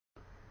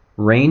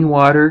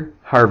Rainwater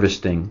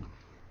Harvesting.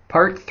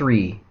 Part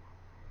 3.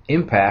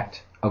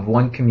 Impact of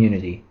one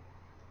community.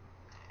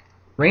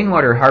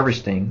 Rainwater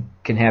harvesting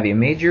can have a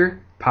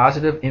major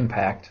positive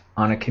impact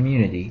on a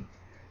community,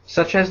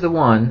 such as the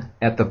one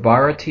at the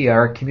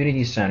Bharatiyar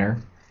Community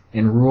Center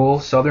in rural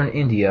southern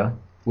India,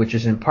 which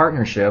is in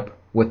partnership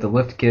with the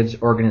Lift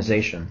Kids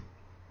organization.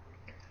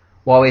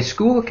 While a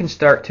school can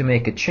start to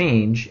make a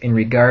change in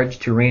regards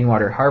to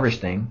rainwater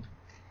harvesting,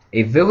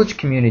 a village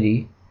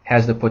community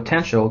has the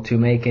potential to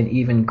make an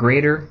even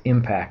greater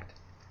impact.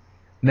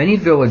 Many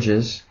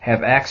villages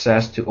have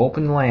access to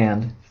open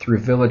land through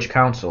village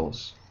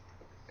councils.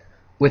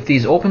 With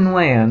these open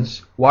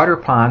lands, water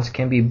ponds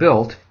can be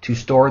built to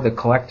store the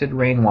collected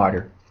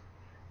rainwater.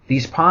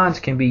 These ponds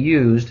can be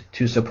used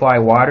to supply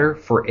water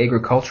for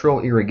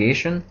agricultural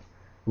irrigation,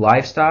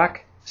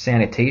 livestock,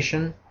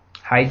 sanitation,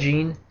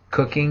 hygiene,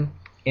 cooking,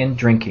 and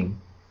drinking.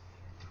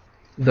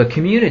 The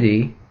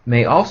community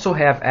may also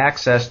have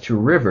access to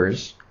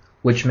rivers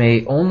which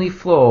may only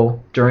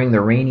flow during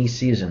the rainy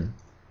season.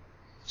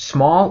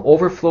 Small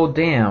overflow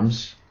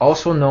dams,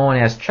 also known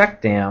as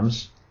check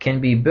dams, can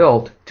be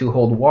built to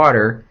hold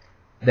water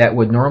that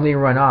would normally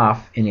run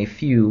off in a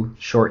few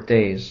short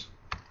days.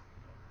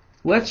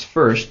 Let's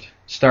first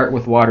start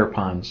with water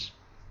ponds.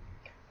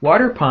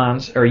 Water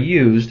ponds are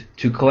used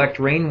to collect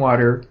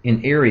rainwater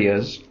in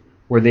areas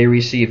where they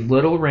receive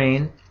little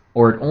rain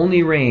or it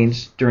only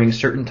rains during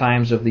certain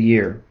times of the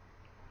year.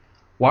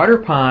 Water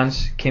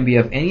ponds can be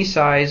of any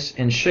size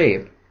and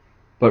shape,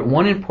 but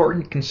one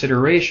important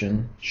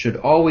consideration should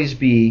always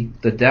be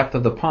the depth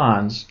of the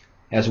ponds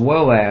as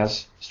well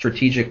as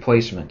strategic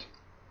placement.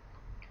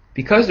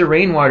 Because the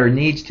rainwater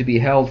needs to be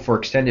held for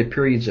extended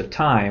periods of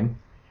time,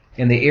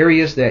 and the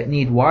areas that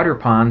need water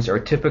ponds are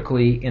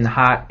typically in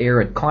hot,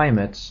 arid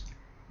climates,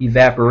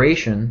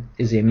 evaporation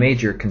is a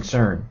major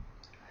concern.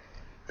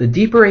 The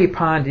deeper a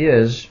pond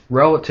is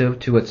relative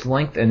to its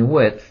length and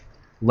width,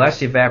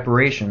 less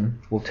evaporation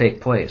will take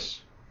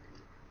place.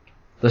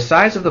 The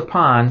size of the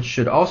pond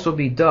should also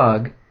be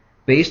dug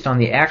based on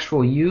the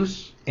actual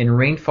use and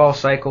rainfall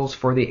cycles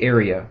for the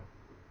area.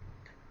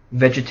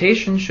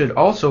 Vegetation should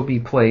also be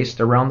placed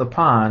around the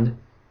pond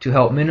to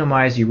help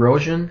minimize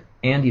erosion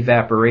and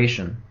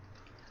evaporation.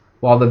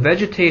 While the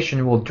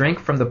vegetation will drink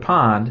from the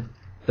pond,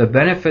 the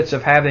benefits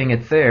of having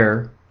it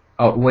there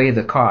outweigh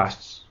the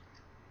costs.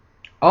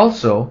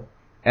 Also,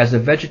 as the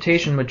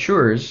vegetation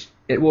matures,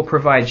 it will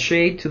provide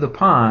shade to the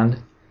pond,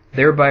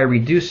 thereby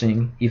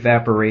reducing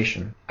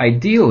evaporation.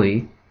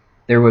 Ideally,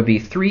 there would be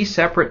 3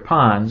 separate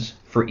ponds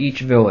for each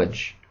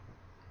village,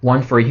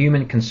 one for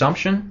human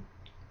consumption,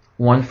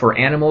 one for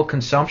animal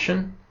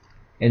consumption,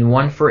 and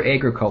one for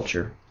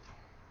agriculture.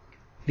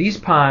 These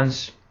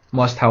ponds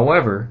must,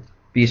 however,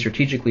 be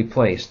strategically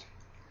placed.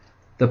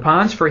 The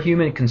ponds for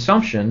human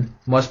consumption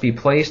must be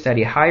placed at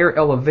a higher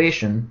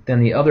elevation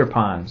than the other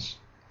ponds.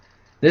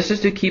 This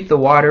is to keep the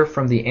water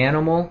from the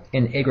animal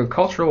and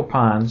agricultural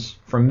ponds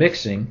from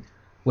mixing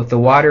with the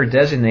water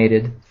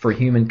designated for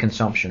human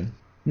consumption.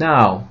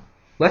 Now,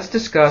 let's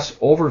discuss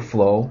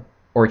overflow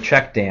or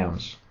check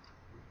dams.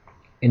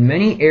 In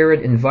many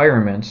arid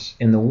environments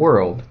in the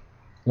world,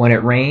 when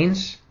it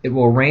rains, it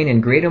will rain in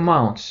great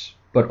amounts,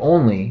 but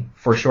only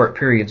for short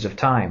periods of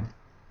time.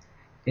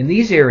 In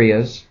these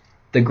areas,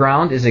 the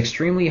ground is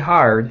extremely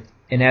hard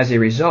and as a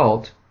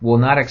result will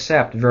not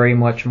accept very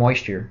much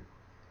moisture.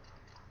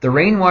 The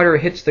rainwater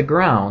hits the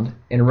ground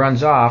and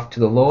runs off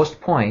to the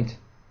lowest point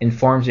and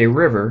forms a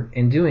river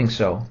in doing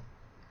so.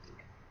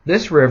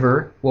 This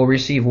river will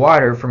receive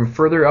water from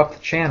further up the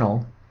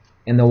channel,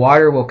 and the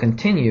water will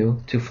continue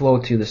to flow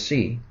to the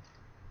sea.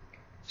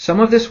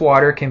 Some of this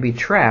water can be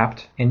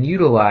trapped and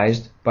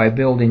utilized by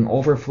building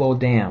overflow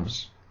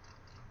dams.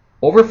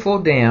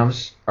 Overflow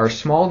dams are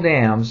small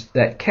dams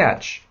that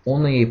catch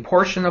only a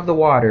portion of the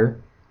water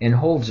and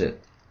holds it.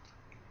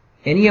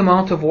 Any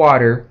amount of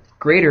water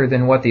greater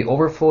than what the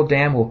overflow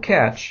dam will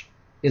catch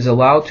is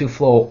allowed to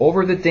flow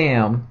over the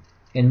dam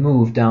and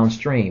move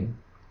downstream.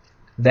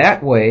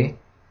 That way,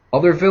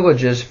 other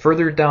villages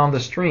further down the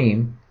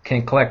stream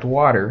can collect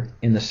water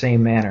in the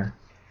same manner.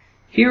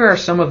 Here are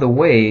some of the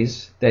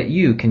ways that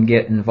you can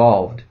get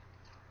involved.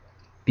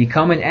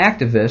 Become an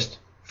activist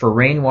for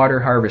rainwater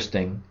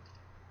harvesting.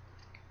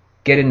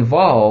 Get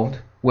involved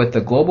with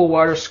the Global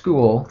Water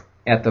School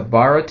at the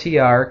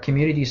Bharatiyar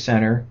Community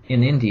Center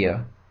in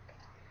India.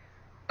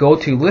 Go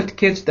to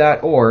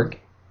liftkids.org,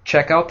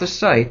 check out the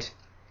site,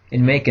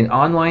 and make an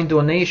online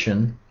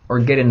donation or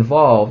get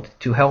involved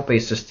to help a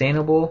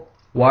sustainable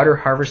water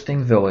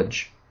harvesting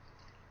village.